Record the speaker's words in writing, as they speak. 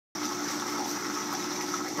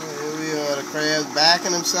crab's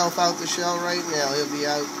backing himself out the shell right now. He'll be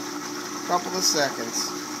out a couple of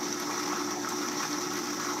seconds.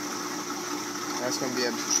 That's going to be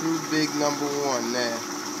a true big number one there.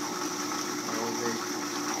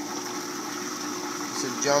 It's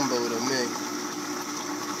a jumbo to me.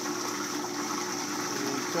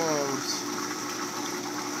 Here he comes.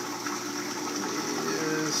 He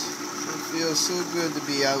is. It feels so good to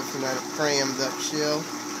be out from that crammed up shell.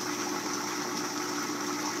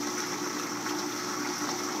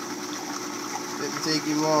 Didn't take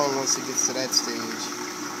him long once he gets to that stage.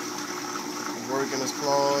 Working his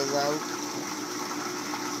claws out.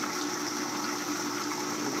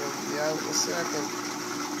 He's going to be out in a second.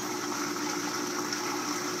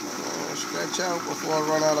 I'm going to stretch out before I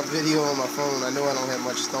run out of video on my phone. I know I don't have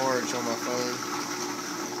much storage on my phone.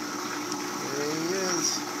 There he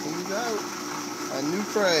is. He's out. A new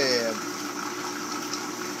crab.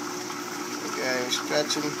 Okay,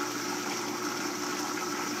 stretching.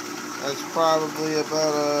 That's probably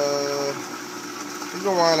about he's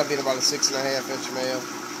going to wind up being about a 6.5 inch male.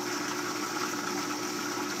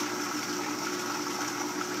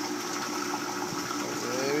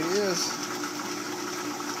 There he is.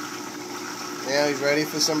 Now he's ready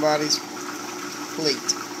for somebody's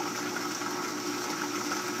plate.